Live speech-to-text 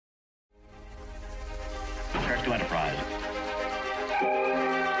Search to Enterprise.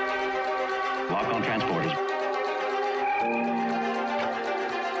 Lock on transporters.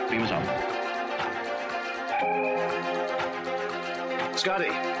 Beam us up. Scotty.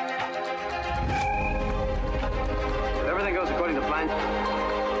 If everything goes according to plan,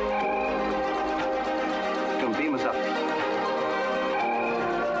 come beam us up.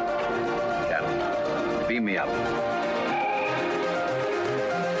 Captain, beam me up.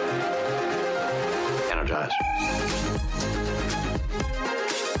 Energize.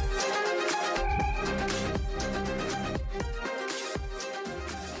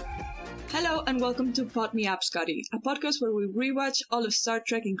 Hello and welcome to Pod Me Up, Scotty, a podcast where we rewatch all of Star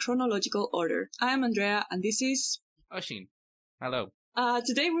Trek in chronological order. I am Andrea and this is... Oshin. Hello.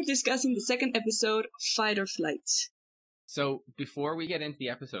 Today we're discussing the second episode, Fight or Flight. So, before we get into the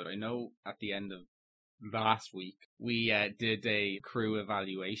episode, I know at the end of last week, we did a crew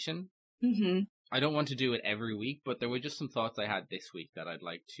evaluation. Mm-hmm. I don't want to do it every week, but there were just some thoughts I had this week that I'd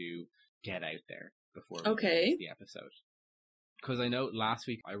like to get out there before we get into the episode. Because I know last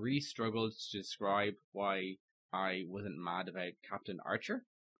week I really struggled to describe why I wasn't mad about Captain Archer.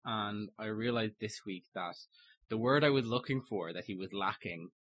 And I realized this week that the word I was looking for that he was lacking,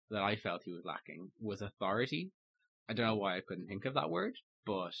 that I felt he was lacking, was authority. I don't know why I couldn't think of that word,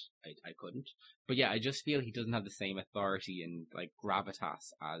 but I couldn't. But yeah, I just feel he doesn't have the same authority and like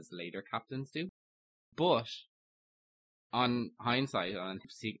gravitas as later captains do. But on hindsight, on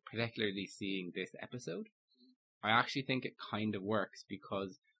particularly seeing this episode, I actually think it kind of works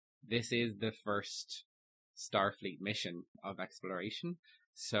because this is the first Starfleet mission of exploration.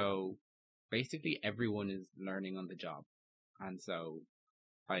 So basically everyone is learning on the job. And so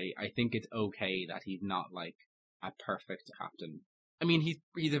I think it's okay that he's not like a perfect captain. I mean,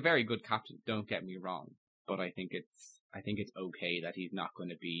 he's a very good captain, don't get me wrong. But I think it's okay that he's not going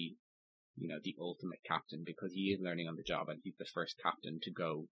to be, you know, the ultimate captain because he is learning on the job and he's the first captain to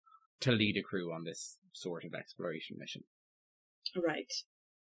go to lead a crew on this sort of exploration mission. Right.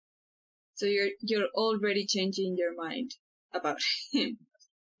 So you're already changing your mind about him.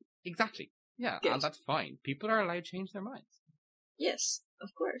 Exactly. Yeah, Good. And that's fine. People are allowed to change their minds. Yes,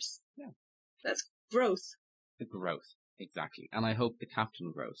 of course. Yeah. That's growth. The growth. Exactly. And I hope the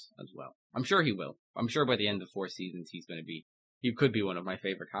captain grows as well. I'm sure he will. I'm sure by the end of 4 seasons he could be one of my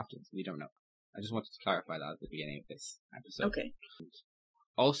favorite captains. We don't know. I just wanted to clarify that at the beginning of this episode. Okay.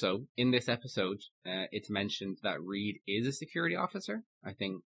 Also, in this episode, it's mentioned that Reed is a security officer. I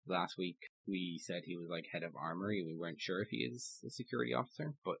think last week we said he was like head of armory. We weren't sure if he is a security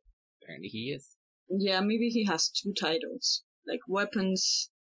officer, but apparently he is. Yeah, maybe he has 2 titles, like weapons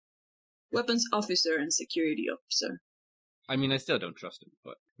officer and security officer. I mean, I still don't trust him,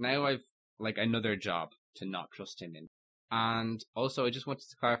 but now I've like another job to not trust him in. And also, I just wanted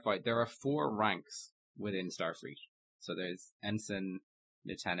to clarify, there are 4 ranks within Starfleet. So there's ensign,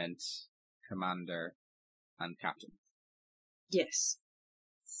 lieutenant, commander, and captain. Yes.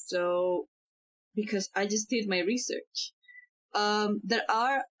 So, because I just did my research, there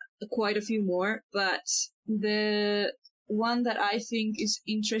are quite a few more, but the one that I think is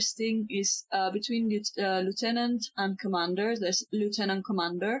interesting is between lieutenant and commander. There's lieutenant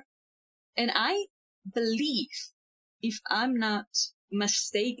commander, and I believe, if I'm not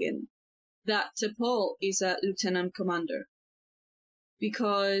mistaken, that T'Pol is a lieutenant commander.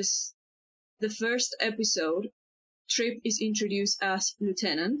 Because the first episode, Trip is introduced as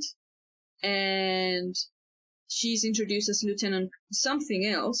lieutenant, and she's introduced as lieutenant something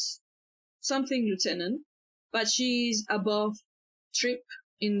else, something lieutenant, but she's above Trip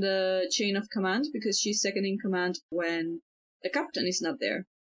in the chain of command because she's second in command when the captain is not there.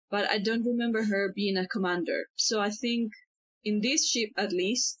 But I don't remember her being a commander. So I think in this ship, at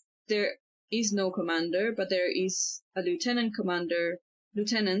least, there is no commander, but there is a lieutenant commander,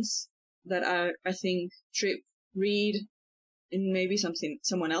 lieutenants that are, I think, Trip, Reed, and maybe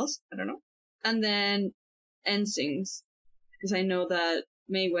someone else. I don't know. And then ensigns, because I know that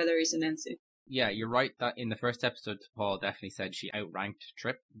Mayweather is an ensign. Yeah, you're right that in the first episode, Paul definitely said she outranked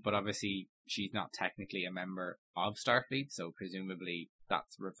Trip, but obviously she's not technically a member of Starfleet, so presumably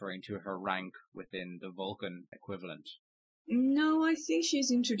that's referring to her rank within the Vulcan equivalent. No, I think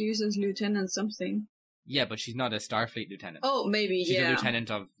she's introduced as lieutenant something. Yeah, but she's not a Starfleet lieutenant. Oh, maybe, she's yeah. a lieutenant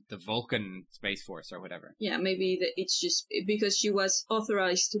of the Vulcan Space Force or whatever. Yeah, maybe it's just because she was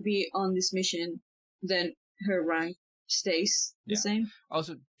authorized to be on this mission, then her rank stays the same.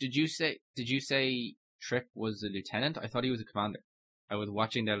 Also, did you say Trip was a lieutenant? I thought he was a commander. I was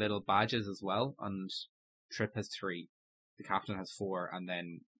watching their little badges as well, and Trip has 3, the captain has 4, and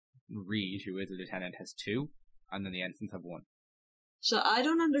then Reed, who is a lieutenant, has 2, and then the ensigns have 1. So I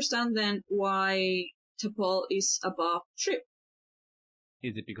don't understand then why T'Pol is above Trip.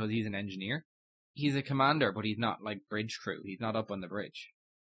 Is it because he's an engineer? He's a commander, but he's not like bridge crew. He's not up on the bridge.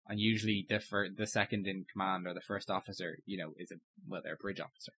 And usually the second in command or the first officer, they're a bridge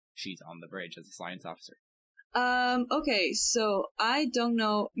officer. She's on the bridge as a science officer. Okay, so I don't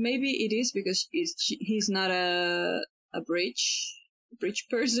know. Maybe it is because he's not a bridge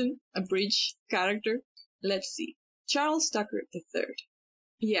person, a bridge character. Let's see. Charles Tucker III.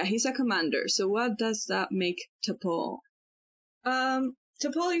 Yeah, he's a commander. So what does that make T'Pol?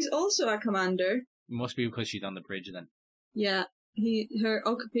 T'Pol is also a commander. It must be because she's on the bridge then. Yeah, her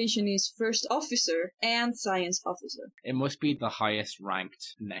occupation is first officer and science officer. It must be the highest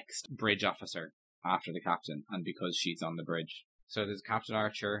ranked next bridge officer after the captain, and because she's on the bridge. So there's Captain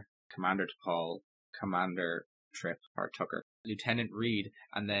Archer, Commander T'Pol, Commander Trip or Tucker, Lieutenant Reed,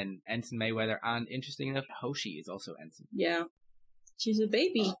 and then Ensign Mayweather, and interesting enough, Hoshi is also Ensign. Yeah, she's a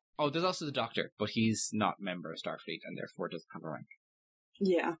baby. Oh, there's also the Doctor, but he's not a member of Starfleet and therefore doesn't have a rank.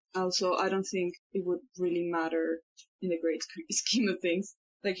 Yeah, also I don't think it would really matter in the great scheme of things.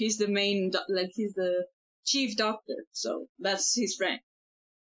 Like he's the he's the chief doctor, so that's his rank.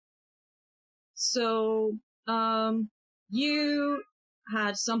 So, you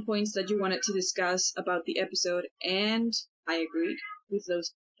had some points that you wanted to discuss about the episode, and I agreed with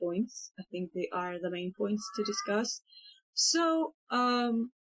those points. I think they are the main points to discuss. So,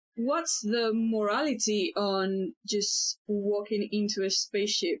 what's the morality on just walking into a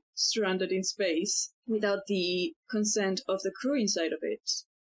spaceship stranded in space without the consent of the crew inside of it?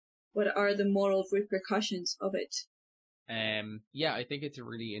 What are the moral repercussions of it? Yeah, I think it's a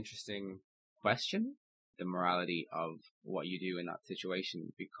really interesting question, the morality of what you do in that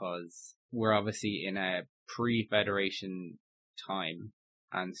situation, because we're obviously in a pre-Federation time,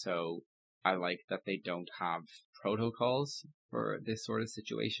 and so I like that they don't have protocols for this sort of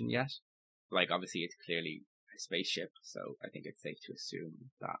situation yet. Like, obviously it's clearly a spaceship, so I think it's safe to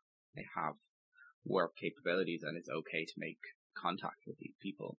assume that they have warp capabilities and it's okay to make contact with these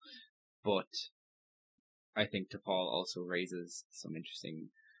people. But I think T'Pol also raises some interesting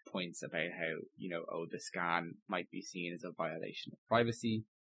points about how, the scan might be seen as a violation of privacy.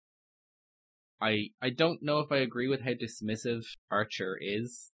 I don't know if I agree with how dismissive Archer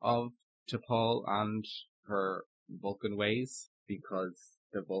is of T'Pol and her Vulcan ways, because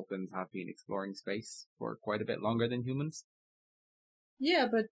the Vulcans have been exploring space for quite a bit longer than humans. Yeah,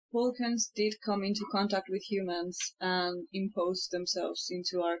 but Vulcans did come into contact with humans and impose themselves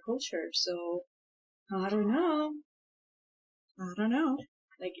into our culture, so I don't know.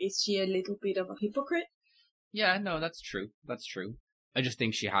 Like, is she a little bit of a hypocrite? Yeah, no, that's true. I just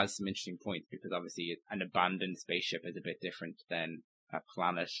think she has some interesting points, because obviously an abandoned spaceship is a bit different than a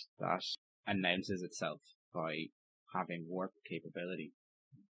planet that announces itself by having warp capability.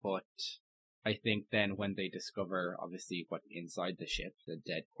 But I think then when they discover, obviously, what's inside the ship, the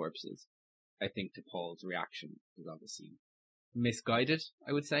dead corpses, I think T'Pol's reaction is obviously misguided,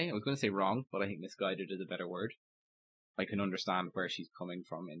 I would say. I was going to say wrong, but I think misguided is a better word. I can understand where she's coming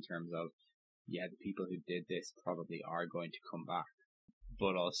from in terms of, yeah, the people who did this probably are going to come back.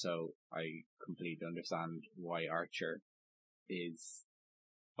 But also, I completely understand why Archer is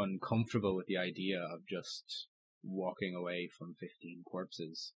uncomfortable with the idea of just walking away from 15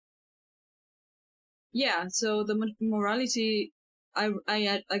 corpses. Yeah, so the morality, I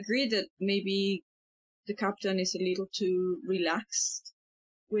agree that maybe the captain is a little too relaxed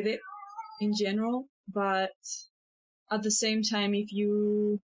with it in general, but at the same time, if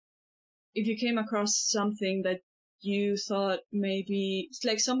you came across something that you thought maybe,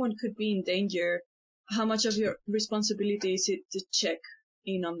 like someone could be in danger, how much of your responsibility is it to check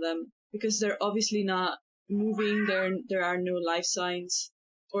in on them? Because they're obviously not moving, there are no life signs,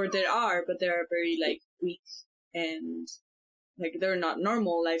 or there are, but they're very weak and they're not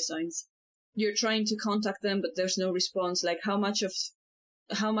normal life signs. You're trying to contact them, but there's no response. Like, how much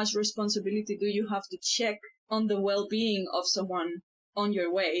responsibility do you have to check on the well-being of someone on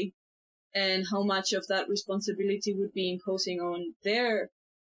your way, and how much of that responsibility would be imposing on their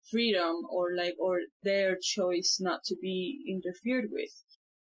freedom or their choice not to be interfered with?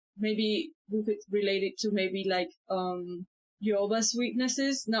 Maybe we could relate it to maybe Jehovah's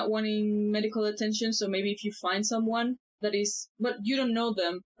Witnesses not wanting medical attention. So maybe if you find someone that is, but you don't know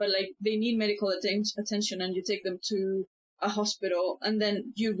them, but they need medical attention, and you take them to a hospital, and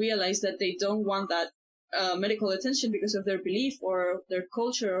then you realize that they don't want that medical attention because of their belief or their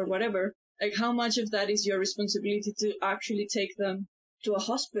culture or whatever. Like, how much of that is your responsibility to actually take them to a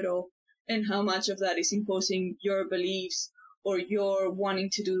hospital, and how much of that is imposing your beliefs or your wanting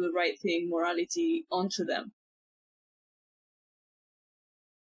to do the right thing morality onto them?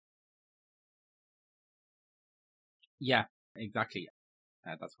 Yeah, exactly.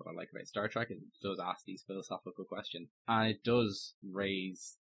 That's what I like about Star Trek. It does ask these philosophical questions. And it does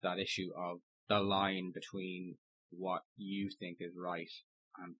raise that issue of the line between what you think is right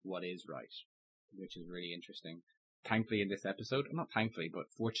and what is right, which is really interesting. Thankfully in this episode, not thankfully, but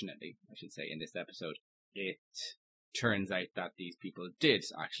fortunately, I should say, in this episode, it turns out that these people did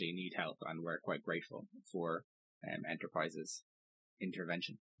actually need help and were quite grateful for Enterprise's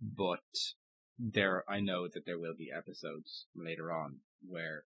intervention. But I know that there will be episodes later on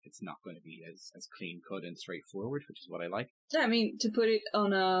where it's not going to be as clean cut and straightforward, which is what I like. Yeah, I mean, to put it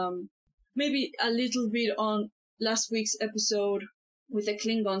on maybe a little bit on last week's episode with the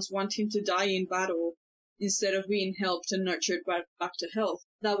Klingons wanting to die in battle instead of being helped and nurtured back to health.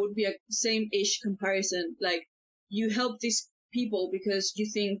 That would be a same-ish comparison. Like, you help these people because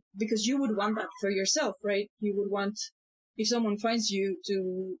you would want that for yourself, right? You would want, if someone finds you,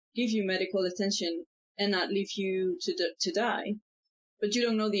 to give you medical attention and not leave you to die. But you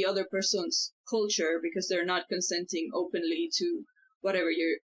don't know the other person's culture because they're not consenting openly to whatever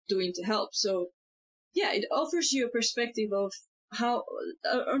you're doing to help. So, yeah, it offers you a perspective of how,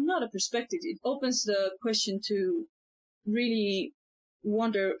 or not a perspective, it opens the question to really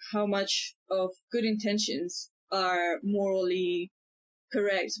wonder how much of good intentions are morally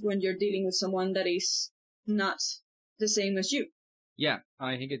correct when you're dealing with someone that is not the same as you. Yeah,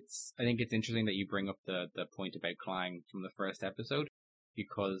 I think it's interesting that you bring up the point about Klang from the first episode,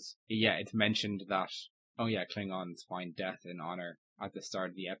 because it's mentioned that Klingons find death in honor at the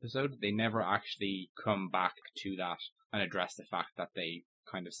start of the episode. They never actually come back to that and address the fact that they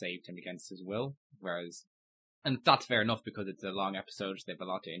kind of saved him against his will, and that's fair enough because it's a long episode, so they have a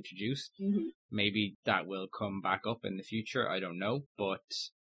lot to introduce. Mm-hmm. Maybe that will come back up in the future, I don't know, but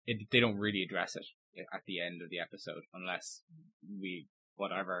they don't really address it at the end of the episode unless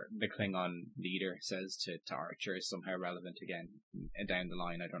whatever the Klingon leader says to Archer is somehow relevant again down the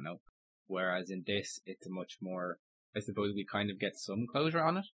line, I don't know. Whereas in this, it's a much more, I suppose we kind of get some closure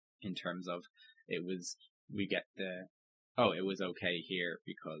on it in terms of it was okay here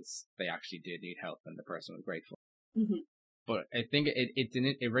because they actually did need help and the person was grateful. Mm-hmm. But I think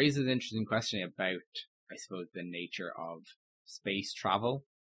it raises an interesting question about, I suppose, the nature of space travel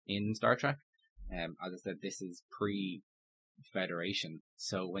in Star Trek. As I said, this is pre-Federation.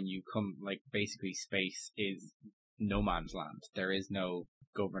 So when you come, basically space is no man's land. There is no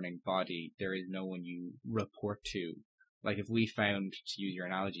governing body. There is no one you report to. Like if we found, to use your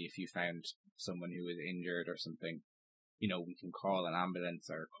analogy, if you found someone who was injured or something, we can call an ambulance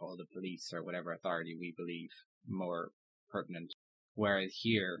or call the police or whatever authority we believe more pertinent. Whereas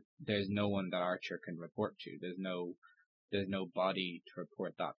here, there's no one that Archer can report to. There's no body to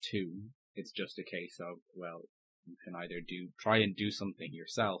report that to. It's just a case of, well, you can either try and do something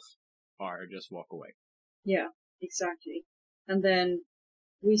yourself or just walk away. Yeah, exactly. And then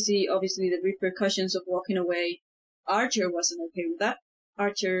we see obviously the repercussions of walking away. Archer wasn't okay with that.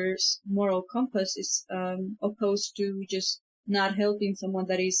 Archer's moral compass is opposed to just not helping someone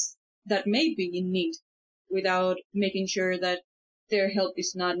that may be in need without making sure that their help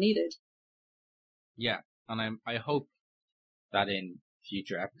is not needed. Yeah, and I hope that in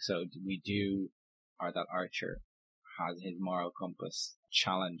future episodes that Archer has his moral compass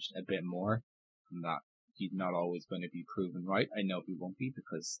challenged a bit more, and that he's not always going to be proven right. I know he won't be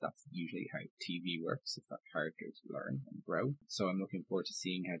because that's usually how TV works, if that characters learn and grow. So I'm looking forward to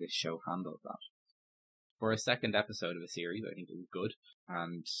seeing how this show handles that. For a second episode of a series, I think it was good,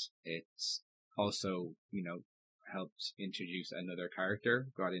 and it also, helped introduce another character,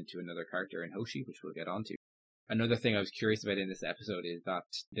 got into another character in Hoshi, which we'll get onto. Another thing I was curious about in this episode is that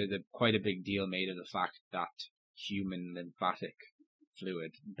there's quite a big deal made of the fact that human lymphatic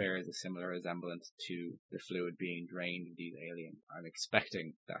fluid bears a similar resemblance to the fluid being drained of these aliens. I'm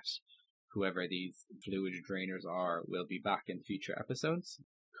expecting that whoever these fluid drainers are will be back in future episodes,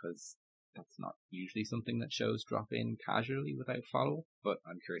 because that's not usually something that shows drop in casually without follow-up, but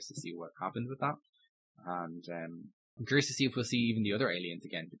I'm curious to see what happens with that. And I'm curious to see if we'll see even the other aliens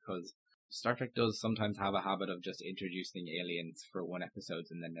again, because Star Trek does sometimes have a habit of just introducing aliens for one episode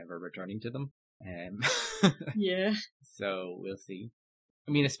and then never returning to them. Yeah. So we'll see.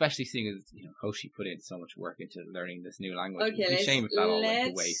 I mean, especially seeing as, Hoshi put in so much work into learning this new language. Okay, it's a shame if that all went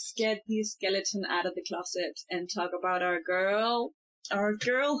to waste. Let's get the skeleton out of the closet and talk about our girl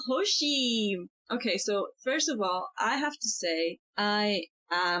Hoshi. Okay, so first of all, I have to say, I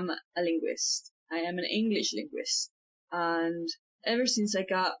am a linguist. I am an English linguist. And ever since I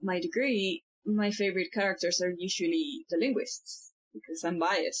got my degree, my favorite characters are usually the linguists, because I'm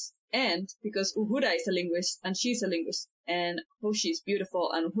biased. And because Uhura is a linguist, and she's a linguist, and Hoshi is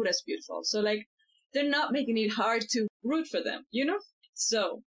beautiful, and Uhura is beautiful. So, they're not making it hard to root for them, you know?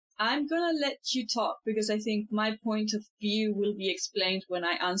 So I'm gonna let you talk because I think my point of view will be explained when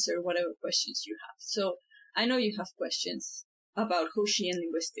I answer whatever questions you have. So I know you have questions about Hoshi and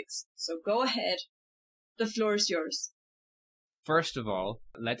linguistics. So go ahead. The floor is yours. First of all,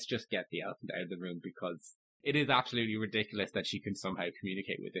 let's just get the elephant out of the room because it is absolutely ridiculous that she can somehow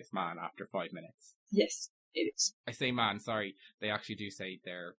communicate with this man after 5 minutes. Yes, it is. I say man, sorry. They actually do say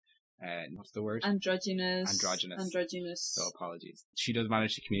they're, what's the word? Androgynous. So apologies. She does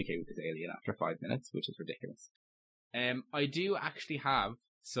manage to communicate with this alien after 5 minutes, which is ridiculous. I do actually have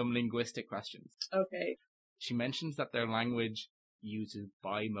some linguistic questions. Okay. She mentions that their language uses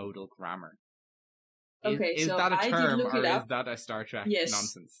bimodal grammar. Is so that a term or is that a Star Trek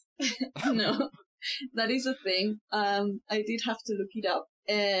nonsense? No, that is a thing. I did have to look it up.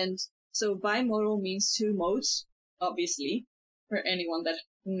 And so bimodal means two modes, obviously, for anyone that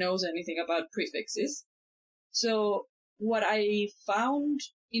knows anything about prefixes. So what I found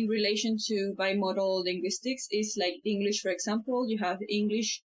in relation to bimodal linguistics is like English, for example, you have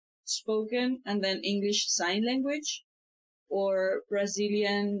English spoken and then English sign language, or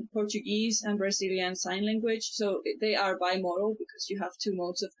Brazilian Portuguese and Brazilian Sign Language. So they are bimodal because you have two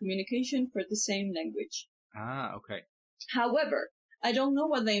modes of communication for the same language. Ah, okay. However, I don't know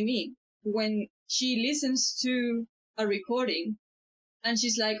what they mean when she listens to a recording and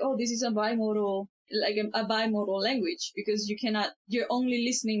she's like, oh, this is a bimodal, like a bimodal language, because you're only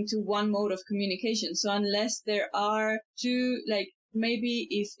listening to one mode of communication. So unless there are two, like maybe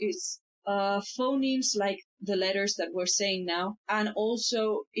if it's phonemes like the letters that we're saying now, and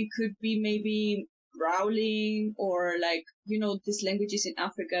also it could be maybe growling or like, these languages in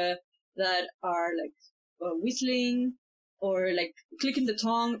Africa that are like whistling or like clicking the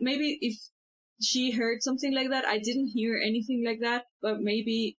tongue. Maybe if she heard something like that, I didn't hear anything like that, but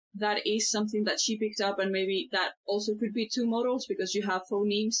maybe that is something that she picked up, and maybe that also could be two modals because you have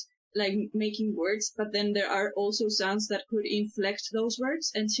phonemes like making words, but then there are also sounds that could inflect those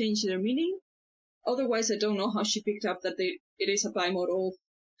words and change their meaning. Otherwise, I don't know how she picked up that it is a bimodal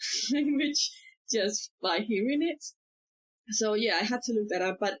language just by hearing it. So yeah, I had to look that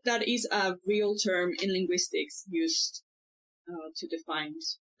up, but that is a real term in linguistics used to define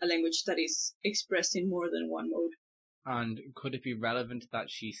a language that is expressed in more than one mode. And could it be relevant that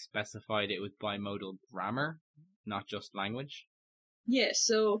she specified it with bimodal grammar, not just language? Yes,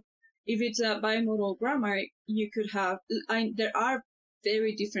 so if it's a bimodal grammar, you could have, there are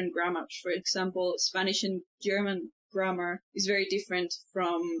very different grammars. For example, Spanish and German grammar is very different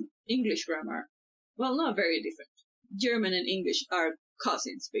from English grammar. Well, not very different. German and English are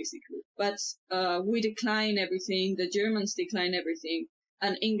cousins, basically. But we decline everything. The Germans decline everything.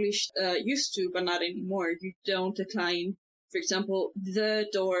 And English used to, but not anymore. You don't decline. For example, the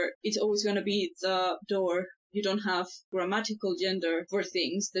door, it's always going to be the door. You don't have grammatical gender for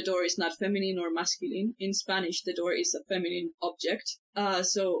things. The door is not feminine or masculine. In Spanish, the door is a feminine object.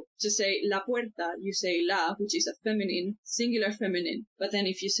 So to say la puerta, you say la, which is a feminine, singular feminine. But then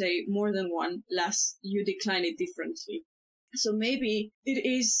if you say more than one, las, you decline it differently. So maybe it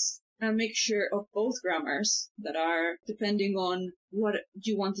is a mixture of both grammars that are, depending on what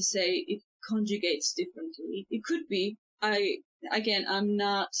you want to say, it conjugates differently. It could be, I'm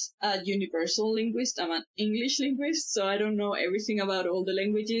not a universal linguist. I'm an English linguist, so I don't know everything about all the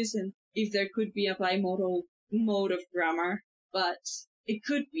languages and if there could be a bimodal mode of grammar, but it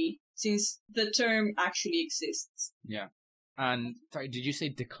could be, since the term actually exists. Yeah. And, sorry, did you say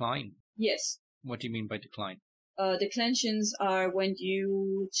decline? Yes. What do you mean by decline? Declensions are when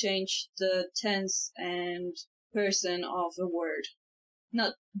you change the tense and person of a word.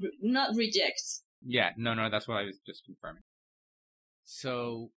 Not rejects. Yeah, no, that's what I was just confirming.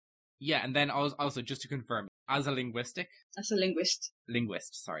 So, yeah, and then also just to confirm, as a linguist.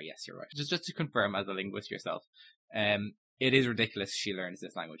 Linguist, sorry, yes, you're right. Just to confirm, as a linguist yourself, it is ridiculous she learns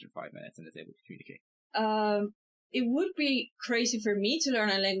this language in 5 minutes and is able to communicate. It would be crazy for me to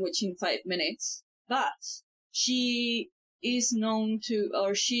learn a language in 5 minutes, but she is known to,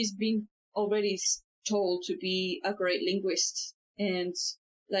 or she's been already told to be a great linguist and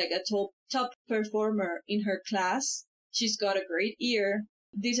like a top performer in her class. She's got a great ear.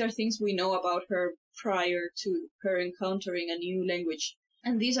 These are things we know about her prior to her encountering a new language.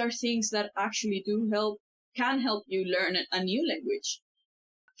 And these are things that actually can help you learn a new language.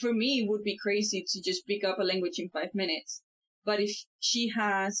 For me, it would be crazy to just pick up a language in 5 minutes. But if she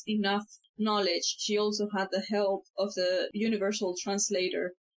has enough knowledge, she also had the help of the universal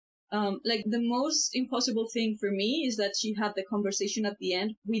translator. Like the most impossible thing for me is that she had the conversation at the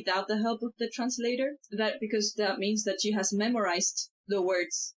end without the help of the translator. Because that means that she has memorized the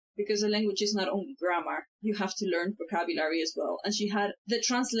words because a language is not only grammar. You have to learn vocabulary as well. And the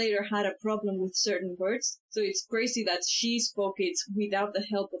translator had a problem with certain words. So it's crazy that she spoke it without the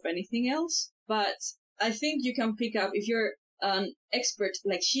help of anything else. But I think you can pick up, if you're an expert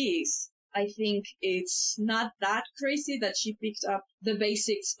like she is, I think it's not that crazy that she picked up the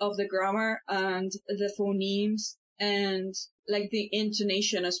basics of the grammar and the phonemes and like the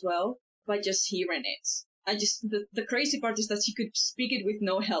intonation as well by just hearing it. The crazy part is that she could speak it with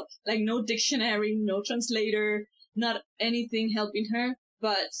no help, like no dictionary, no translator, not anything helping her.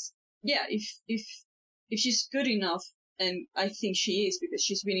 But yeah, if she's good enough, and I think she is because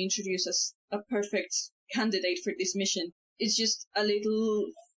she's been introduced as a perfect candidate for this mission, it's just a little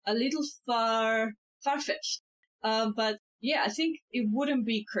far-fetched. But yeah, I think it wouldn't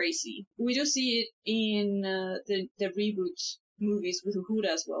be crazy. We do see it in the reboot movies with Uhura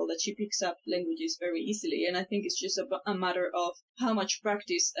as well, that she picks up languages very easily. And I think it's just a matter of how much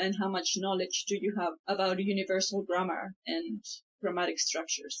practice and how much knowledge do you have about universal grammar and grammatic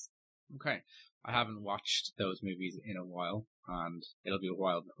structures. Okay. I haven't watched those movies in a while, and it'll be a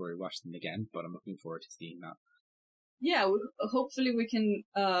while before we watch them again, but I'm looking forward to seeing that. Yeah, hopefully we can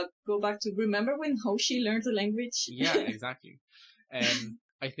go back to remember when Hoshi learned the language. Yeah, exactly.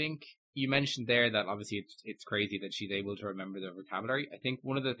 I think you mentioned there that obviously it's crazy that she's able to remember the vocabulary. I think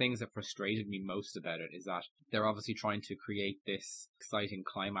one of the things that frustrated me most about it is that they're obviously trying to create this exciting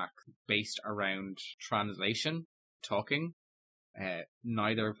climax based around translation, talking,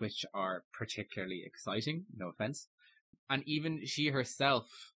 neither of which are particularly exciting, no offense. And even she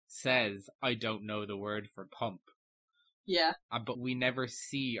herself says, I don't know the word for pump. Yeah. But we never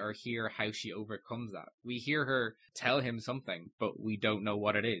see or hear how she overcomes that. We hear her tell him something, but we don't know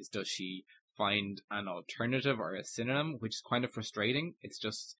what it is. Does she find an alternative or a synonym, which is kind of frustrating? It's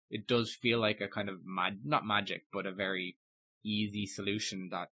just, it does feel like a kind of not magic, but a very easy solution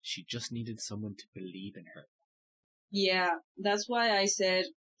that she just needed someone to believe in her. Yeah, that's why I said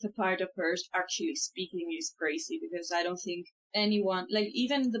the part of her actually speaking is crazy, because I don't think anyone, like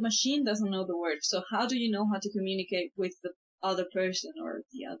even the machine doesn't know the word. So how do you know how to communicate with the other person or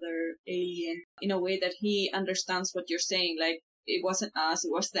the other alien in a way that he understands what you're saying? Like, it wasn't us,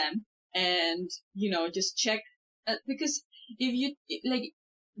 it was them. And, just check, because if you, like,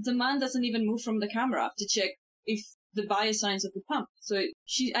 the man doesn't even move from the camera to check if the biosigns of the pump. So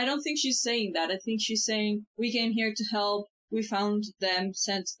I don't think she's saying that. I think she's saying, we came here to help. We found them,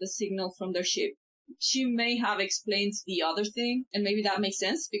 sent the signal from their ship. She may have explained the other thing, and maybe that makes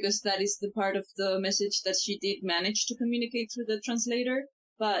sense because that is the part of the message that she did manage to communicate through the translator.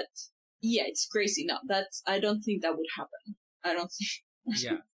 But yeah, it's crazy. No, I don't think that would happen. I don't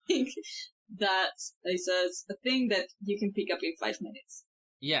think that is a thing that you can pick up in 5 minutes.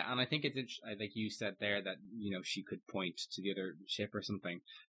 Yeah, and I think it's like you said there that, she could point to the other ship or something.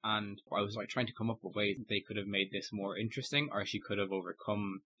 And I was trying to come up with ways that they could have made this more interesting, or she could have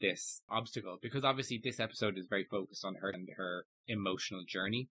overcome this obstacle. Because obviously this episode is very focused on her and her emotional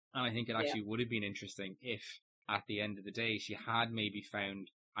journey. And I think it actually would have been interesting if at the end of the day she had maybe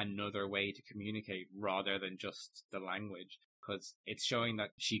found another way to communicate rather than just the language. Because it's showing that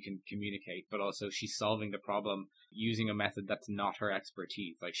she can communicate, but also she's solving the problem using a method that's not her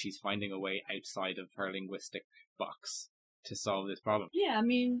expertise. Like, she's finding a way outside of her linguistic box to solve this problem. Yeah, I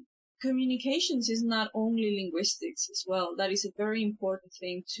mean, communications is not only linguistics as well. That is a very important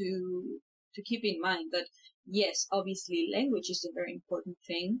thing to keep in mind, that yes, obviously language is a very important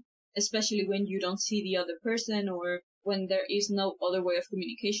thing, especially when you don't see the other person or when there is no other way of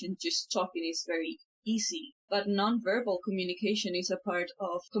communication. Just talking is very easy, but nonverbal communication is a part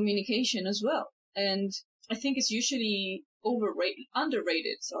of communication as well. And I think it's usually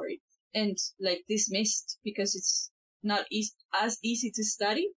underrated, and like dismissed because it's not as easy to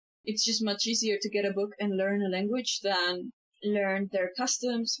study. It's just much easier to get a book and learn a language than learn their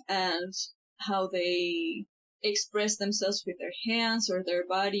customs and how they express themselves with their hands or their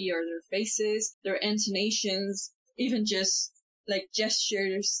body or their faces, their intonations, even just like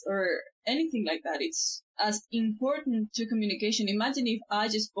gestures or anything like that. It's as important to communication. Imagine if I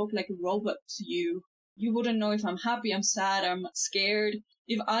just spoke like a robot to you. You wouldn't know if I'm happy, I'm sad, I'm scared.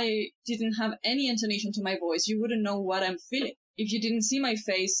 If I didn't have any intonation to my voice, you wouldn't know what I'm feeling. If you didn't see my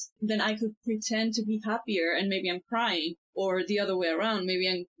face, then I could pretend to be happier and maybe I'm crying, or the other way around.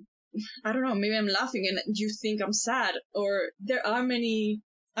 Maybe maybe I'm laughing and you think I'm sad. Or there are many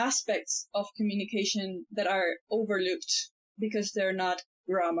aspects of communication that are overlooked because they're not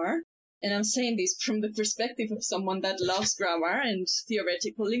grammar. And I'm saying this from the perspective of someone that loves grammar and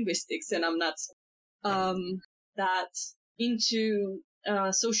theoretical linguistics, and I'm not that into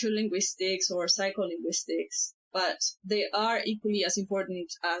social linguistics or psycholinguistics. but they are equally as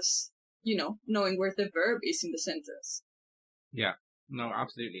important as, knowing where the verb is in the sentence. Yeah, no,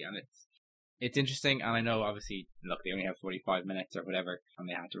 absolutely. And it's interesting. And I know, obviously, look, they only have 45 minutes or whatever, and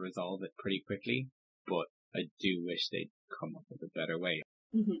they had to resolve it pretty quickly. But I do wish they'd come up with a better way.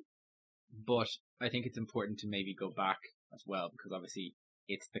 Mm-hmm. But I think it's important to maybe go back as well, because obviously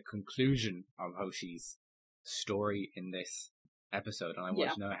it's the conclusion of Hoshi's story in this episode. And I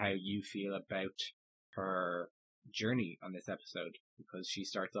want to know how you feel about her journey on this episode, because she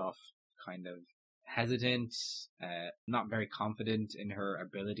starts off kind of hesitant, not very confident in her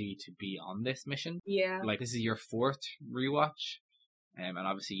ability to be on this mission. Yeah. Like, this is your fourth rewatch. And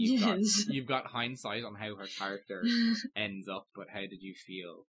obviously you've got hindsight on how her character ends up, but how did you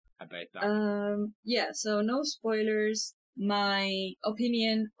feel about that? So no spoilers. My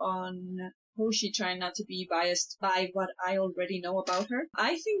opinion on Hoshi trying not to be biased by what I already know about her.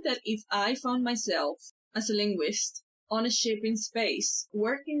 I think that if I found myself as a linguist on a ship in space,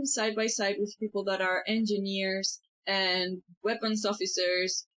 working side by side with people that are engineers and weapons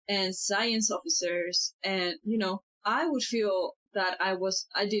officers and science officers, and, I would feel that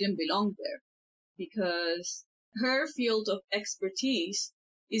I didn't belong there, because her field of expertise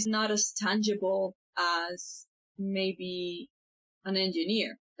is not as tangible as maybe an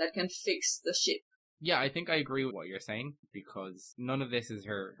engineer that can fix the ship. Yeah, I think I agree with what you're saying, because none of this is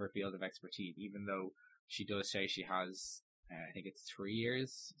her field of expertise, even though she does say she has, I think it's 3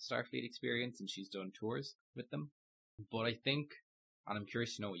 years Starfleet experience, and she's done tours with them. But I think, and I'm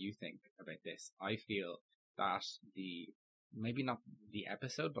curious to know what you think about this, I feel that maybe not the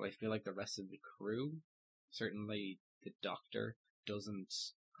episode, but I feel like the rest of the crew, certainly the Doctor, doesn't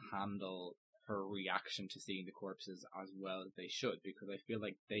handle her reaction to seeing the corpses as well as they should, because I feel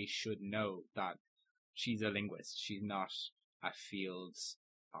like they should know that she's a linguist. She's not a field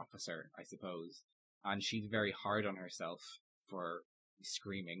officer, I suppose. And she's very hard on herself for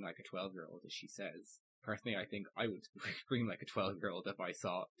screaming like a 12-year-old, as she says. Personally, I think I would scream like a 12-year-old if I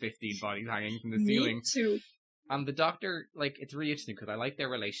saw 15 bodies hanging from the ceiling. Me too. And the Doctor, it's really interesting because I like their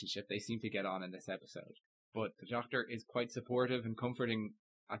relationship. They seem to get on in this episode. But the Doctor is quite supportive and comforting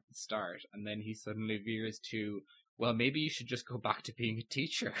at the start, and then he suddenly veers to, well, maybe you should just go back to being a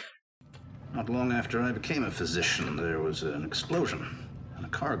teacher. Not long after I became a physician, there was an explosion on a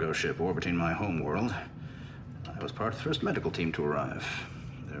cargo ship orbiting my homeworld. I was part of the first medical team to arrive.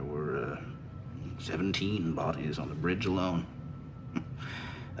 There were 17 bodies on the bridge alone.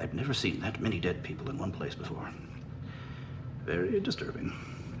 I'd never seen that many dead people in one place before. Very disturbing.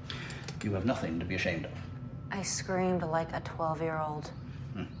 You have nothing to be ashamed of. I screamed like a 12-year-old.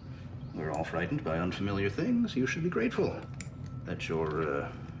 We're all frightened by unfamiliar things. You should be grateful that your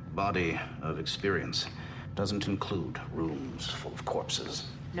body of experience doesn't include rooms full of corpses.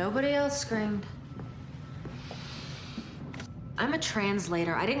 Nobody else screamed. I'm a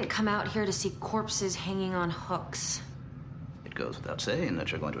translator. I didn't come out here to see corpses hanging on hooks. It goes without saying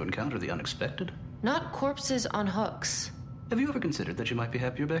that you're going to encounter the unexpected. Not corpses on hooks. Have you ever considered that you might be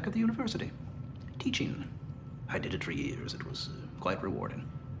happier back at the university? Teaching. I did it for years. It was quite rewarding.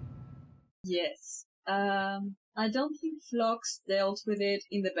 Yes. I don't think Phlox dealt with it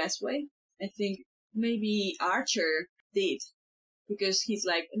in the best way. I think maybe Archer did, because he's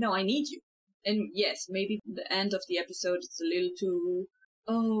like, no, I need you. And yes, maybe the end of the episode it's a little too,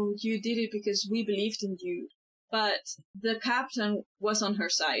 oh, you did it because we believed in you. But the captain was on her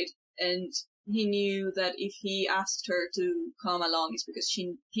side, and he knew that if he asked her to come along, it's because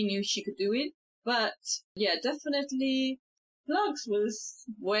he knew she could do it. But yeah, definitely Phlox was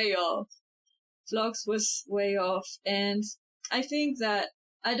way off. And I think that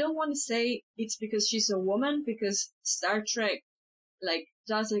I don't want to say it's because she's a woman, because Star Trek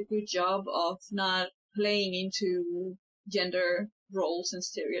does a good job of not playing into gender roles and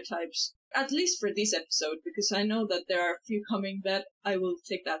stereotypes, at least for this episode, because I know that there are a few coming that I will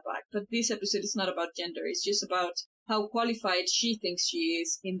take that back. But this episode is not about gender, it's just about how qualified she thinks she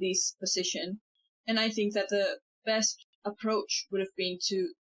is in this position. And I think that the best approach would have been to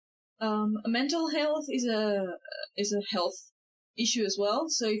mental health is a health issue as well.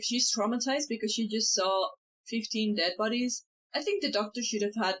 So if she's traumatized because she just saw 15 dead bodies, I think the Doctor should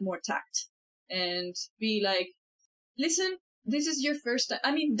have had more tact and be like, listen, this is your first time.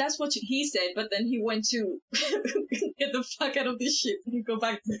 I mean, that's what he said, but then he went to get the fuck out of this ship and go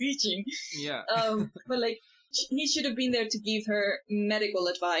back to teaching. Yeah. But he should have been there to give her medical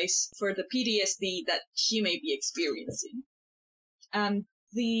advice for the PTSD that she may be experiencing.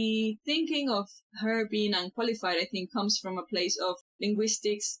 The thinking of her being unqualified, I think, comes from a place of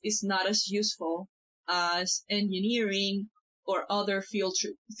linguistics is not as useful as engineering or other field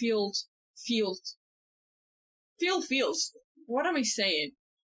field fields. What am I saying?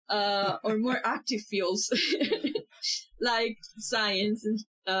 Or more active fields like science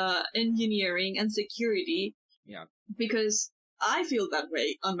and engineering and security. Yeah. Because I feel that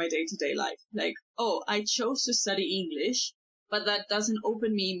way on my day-to-day life. Like, oh, I chose to study English, but that doesn't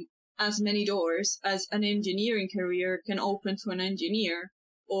open me as many doors as an engineering career can open to an engineer,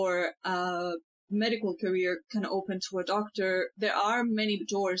 or a medical career can open to a doctor. There are many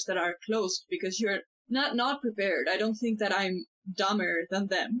doors that are closed because you're not prepared. I don't think that I'm dumber than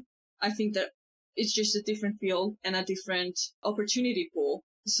them. I think that it's just a different field and a different opportunity pool.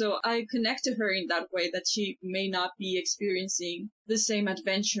 So I connect to her in that way, that she may not be experiencing the same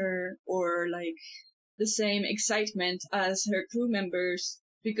adventure or like the same excitement as her crew members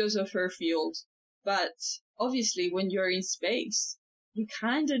because of her field. But obviously when you're in space, you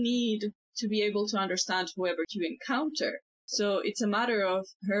kind of need to be able to understand whoever you encounter. So it's a matter of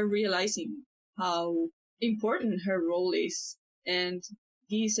her realizing how important her role is. And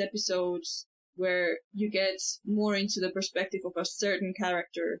these episodes where you get more into the perspective of a certain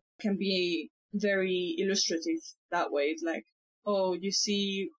character can be very illustrative that way. It's like, oh, you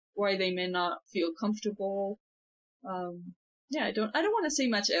see why they may not feel comfortable. Yeah, I don't want to say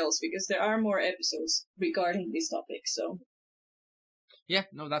much else because there are more episodes regarding this topic. So yeah,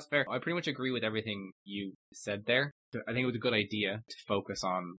 no, that's fair. I pretty much agree with everything you said there. I think it was a good idea to focus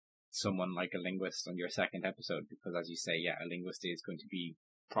on someone like a linguist on your second episode because, as you say, yeah, a linguist is going to be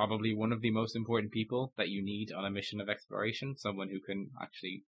probably one of the most important people that you need on a mission of exploration. Someone who can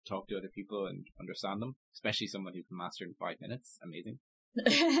actually talk to other people and understand them, especially someone who can master in 5 minutes. Amazing.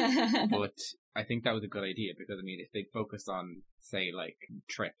 But I think that was a good idea because, I mean, if they focused on, say, like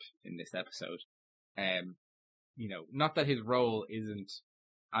Trip in this episode, you know, not that his role isn't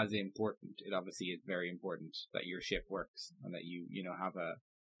as important. It obviously is very important that your ship works and that you know, have a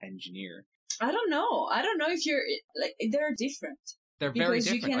engineer. I don't know if you're like, they're different. They're very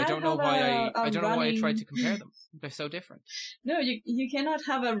different. I don't know why I tried to compare them. They're so different. No, you cannot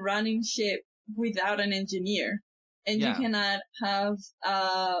have a running ship without an engineer. And you cannot have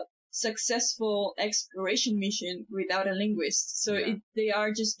a successful exploration mission without a linguist. So they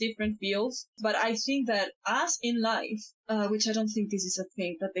are just different fields. But I think that as in life, which I don't think this is a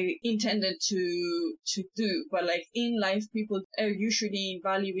thing that they intended to do, but like in life, people are usually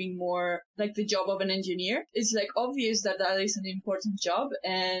valuing more like the job of an engineer. It's like obvious that is an important job,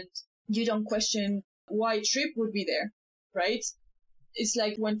 and you don't question why Trip would be there, right? It's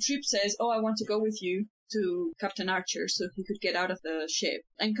like when Trip says, oh, I want to go with you to Captain Archer so he could get out of the ship.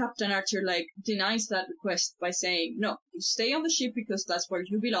 And Captain Archer like denies that request by saying, no, you stay on the ship because that's where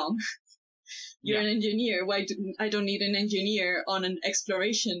you belong. You're an engineer. I don't need an engineer on an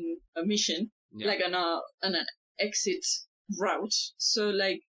exploration mission, like on an exit route. So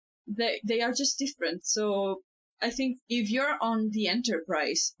like they are just different. So I think if you're on the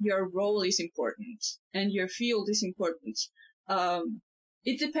Enterprise, your role is important and your field is important.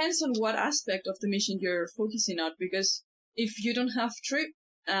 It depends on what aspect of the mission you're focusing on, because if you don't have Trip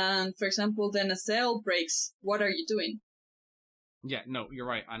and, for example, then a cell breaks, what are you doing? Yeah, no, you're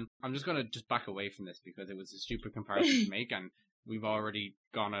right. And I'm just going to just back away from this because it was a stupid comparison to make, and we've already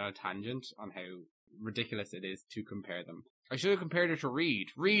gone on a tangent on how ridiculous it is to compare them. I should have compared it to Reed.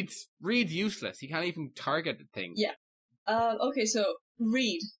 Reed's useless. He can't even target the thing. Yeah. Okay, so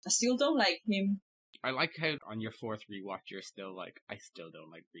Reed. I still don't like him. I like how on your 4th rewatch you're still like, I still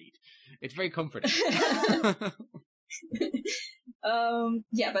don't like Reed. It's very comforting.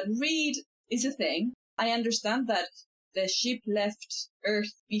 Yeah, but Reed is a thing. I understand that the ship left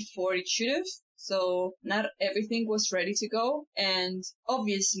Earth before it should have, so not everything was ready to go. And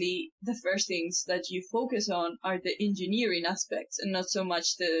obviously, the first things that you focus on are the engineering aspects and not so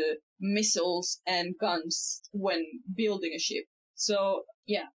much the missiles and guns when building a ship. So,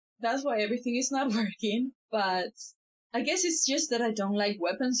 yeah. That's why everything is not working, but I guess it's just that I don't like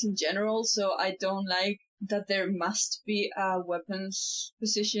weapons in general, so I don't like that there must be a weapons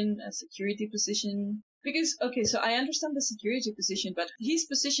position, a security position. Because, okay, so I understand the security position, but his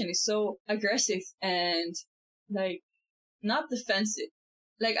position is so aggressive and, like, not defensive.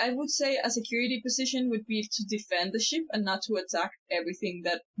 Like, I would say a security position would be to defend the ship and not to attack everything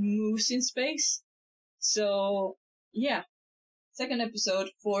that moves in space. So, yeah. Second episode,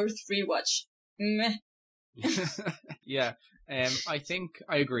 4th rewatch. Meh. Yeah, I think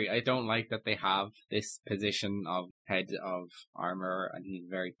I agree. I don't like that they have this position of head of armor and he's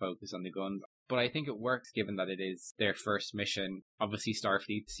very focused on the guns. But I think it works given that it is their first mission. Obviously,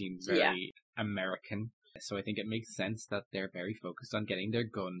 Starfleet seems very American. So I think it makes sense that they're very focused on getting their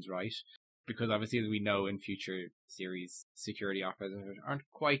guns right. Because obviously, as we know in future series, security officers aren't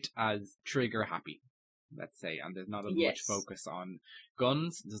quite as trigger happy. let's say, and there's not as much focus on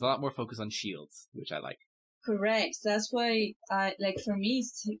guns. There's a lot more focus on shields, which I like. Correct. That's why for me,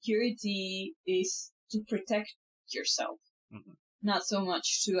 security is to protect yourself, not so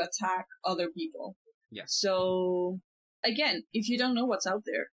much to attack other people. Yeah. So again, if you don't know what's out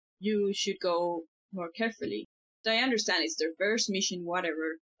there, you should go more carefully. I understand it's their first mission,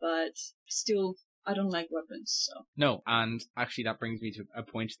 whatever, but still, I don't like weapons, so. No, and actually that brings me to a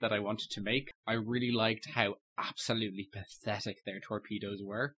point that I wanted to make. I really liked how absolutely pathetic their torpedoes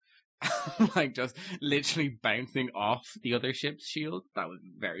were. Like, just literally bouncing off the other ship's shield. That was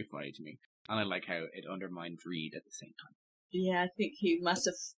very funny to me. And I like how it undermined Reed at the same time. Yeah, I think he must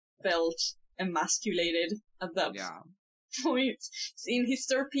have felt emasculated at that point, seeing his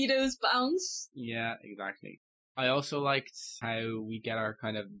torpedoes bounce. Yeah, exactly. I also liked how we get our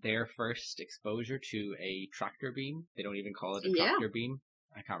their first exposure to a tractor beam. They don't even call it a tractor beam.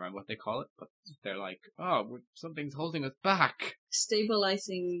 I can't remember what they call it, but they're like, oh, something's holding us back.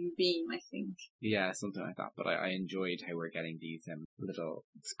 Stabilizing beam, I think. Yeah, something like that. But I enjoyed how we're getting these little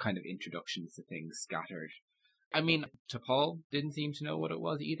kind of introductions to things scattered. I mean, T'Pol didn't seem to know what it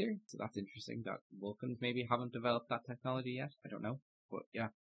was either, so that's interesting that Vulcans maybe haven't developed that technology yet. I don't know, but yeah,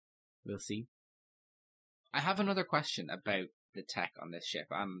 we'll see. I have another question about the tech on this ship.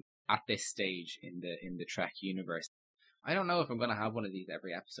 At this stage in the Trek universe, I don't know if I'm going to have one of these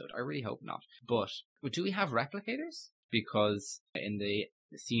every episode. I really hope not. But do we have replicators? Because in the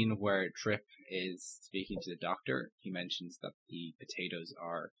scene where Trip is speaking to the doctor, he mentions that the potatoes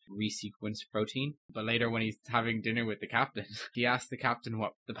are resequenced protein. But later when he's having dinner with the captain, he asks the captain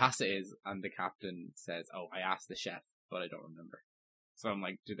what the pasta is, and the captain says, oh, I asked the chef, but I don't remember. So I'm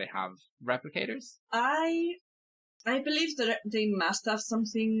like, do they have replicators? I believe that they must have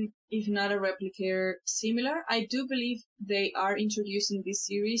something, if not a replicator, similar. I do believe they are introducing this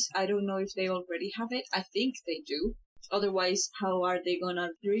series. I don't know if they already have it. I think they do. Otherwise, how are they going to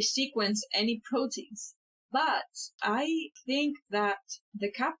resequence any proteins? But I think that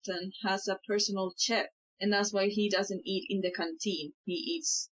the captain has a personal chef, and that's why he doesn't eat in the canteen. He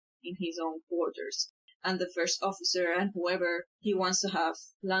eats in his own quarters. And the first officer and whoever he wants to have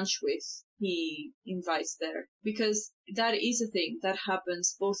lunch with, he invites there. Because that is a thing that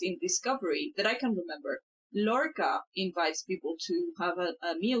happens both in Discovery, that I can remember. Lorca invites people to have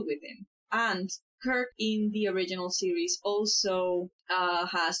a meal with him. And Kirk in the original series also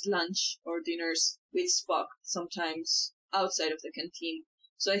has lunch or dinners with Spock, sometimes outside of the canteen.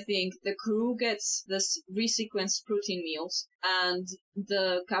 So I think the crew gets this resequenced protein meals, and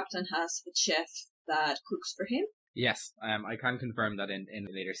the captain has a chef that cooks for him. Yes, I can confirm that in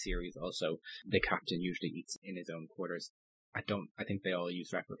the later series also, the captain usually eats in his own quarters. I think they all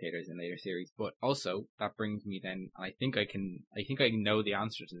use replicators in later series, but also that brings me then, I think I know the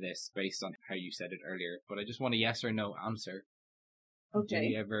answer to this based on how you said it earlier, but I just want a yes or no answer. Okay.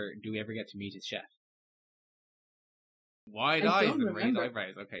 Do we ever get to meet his chef? Wide eyes and raised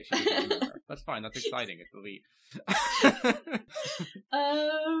eyebrows. Okay, she doesn't remember. That's fine. That's exciting. It will be.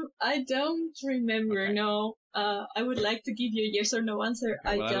 I don't remember. Okay. No. I would like to give you a yes or no answer.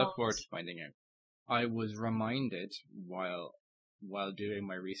 Okay, well, I look forward to finding out. I was reminded while doing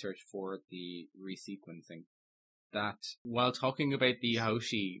my research for the resequencing that while talking about the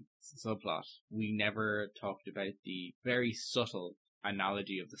Hoshi subplot, we never talked about the very subtle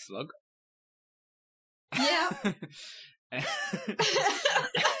analogy of the slug. Yeah.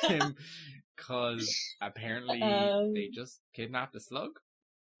 Because apparently they just kidnapped a slug.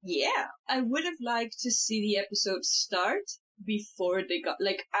 Yeah, I would have liked to see the episode start before they got,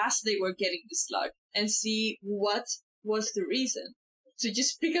 as they were getting the slug, and see what was the reason. So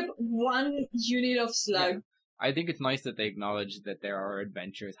just pick up one unit of slug. Yeah. I think it's nice that they acknowledge that there are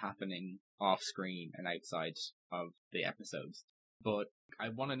adventures happening off screen and outside of the episodes. But I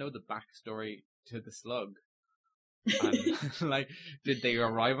want to know the backstory to the slug. And, did they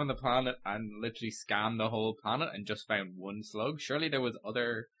arrive on the planet and literally scan the whole planet and just found one slug? Surely there was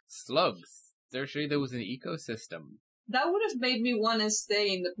other slugs. Surely there was an ecosystem. That would have made me want to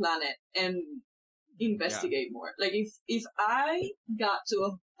stay in the planet and investigate more. If I got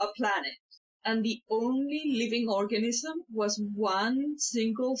to a planet and the only living organism was one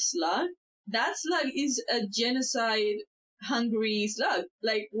single slug, that slug is a genocide hungry slug.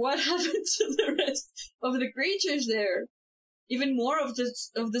 What happened to the rest of the creatures there? Even more of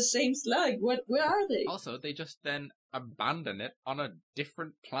the same slug. Where are they? Also, they just then abandon it on a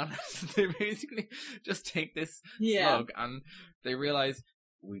different planet. They basically just take this slug and they realize,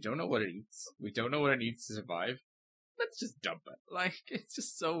 we don't know what it eats. We don't know what it needs to survive. Let's just dump it. It's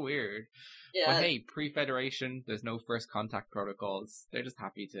just so weird. Yeah. But hey, pre-Federation, there's no first contact protocols. They're just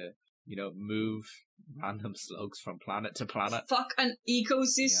happy to move random slugs from planet to planet. Fuck an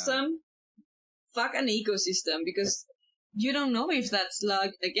ecosystem. Yeah. Fuck an ecosystem, because you don't know if that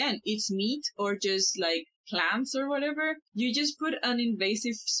slug, again, eats meat or just like plants or whatever. You just put an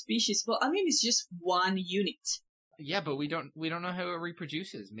invasive species. Well, I mean, it's just one unit. Yeah, but we don't know how it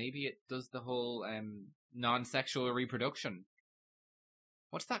reproduces. Maybe it does the whole non-sexual reproduction.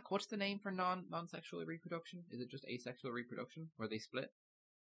 What's that? What's the name for non-sexual reproduction? Is it just asexual reproduction where they split?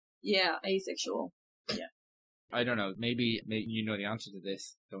 Yeah, asexual. Yeah. I don't know. Maybe you know the answer to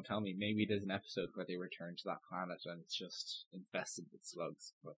this. Don't tell me. Maybe there's an episode where they return to that planet and it's just infested with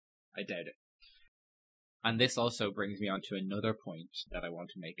slugs, but I doubt it. And this also brings me on to another point that I want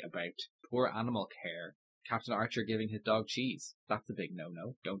to make about poor animal care. Captain Archer giving his dog cheese. That's a big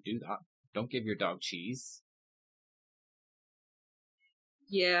no-no. Don't do that. Don't give your dog cheese.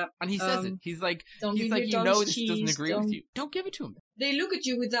 Yeah. And he says it. He's like, this doesn't agree with you. Don't give it to him. They look at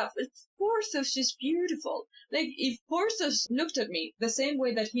you with that. Porthos is beautiful. Like, if Porthos looked at me the same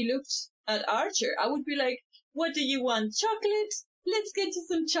way that he looked at Archer, I would be like, what do you want? Chocolate? Let's get you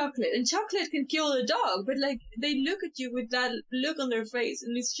some chocolate. And chocolate can kill a dog, but like, they look at you with that look on their face,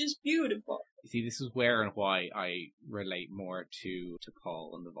 and it's just beautiful. You see, this is where and why I relate more to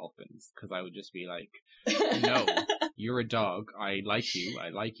Paul and the Vulcans, because I would just be like, no, you're a dog. I like you,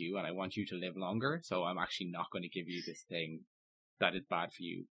 and I want you to live longer, so I'm actually not going to give you this thing that is bad for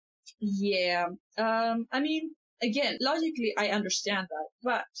you. Yeah. I mean, again, logically, I understand that,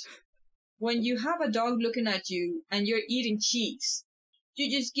 but when you have a dog looking at you and you're eating cheese, you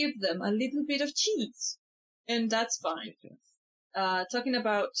just give them a little bit of cheese, and that's fine. Talking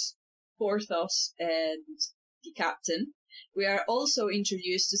about Porthos and the captain, we are also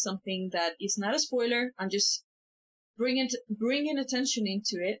introduced to something that is not a spoiler. I'm just bringing attention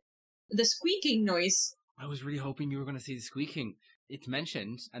into it. The squeaking noise. I was really hoping you were going to see the squeaking. It's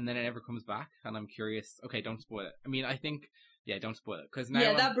mentioned, and then it never comes back, and I'm curious. Okay, don't spoil it. I mean, I think, yeah, don't spoil it, because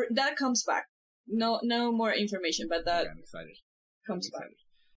now that comes back. No more information, but that I'm excited. Comes back.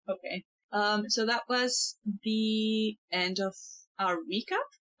 Okay. So that was the end of our recap,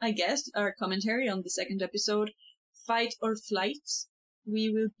 I guess, our commentary on the second episode, Fight or Flight. We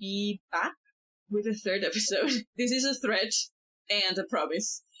will be back with a third episode. This is a threat and a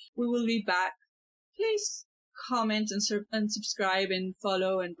promise. We will be back. Please comment and subscribe and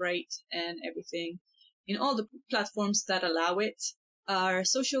follow and rate and everything in all the platforms that allow it. Our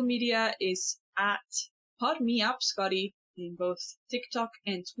social media is at PodMeUpScotty in both TikTok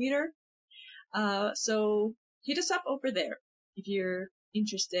and Twitter. So hit us up over there if you're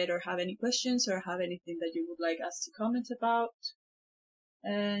interested or have any questions or have anything that you would like us to comment about.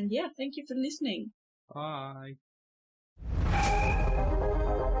 And yeah, thank you for listening. Bye.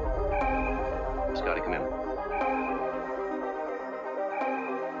 Scotty, come in.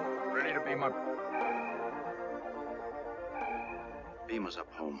 Ready to beam up. Beam us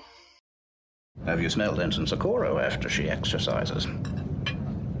up home. Have you smelled Ensign Socorro after she exercises?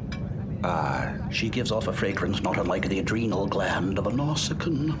 She gives off a fragrance not unlike the adrenal gland of a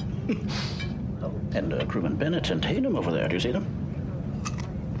Nausicaan. And Crewman Bennett and Tatum over there, do you see them?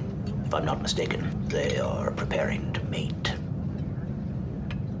 If I'm not mistaken, they are preparing to mate.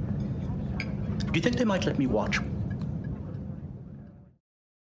 Do you think they might let me watch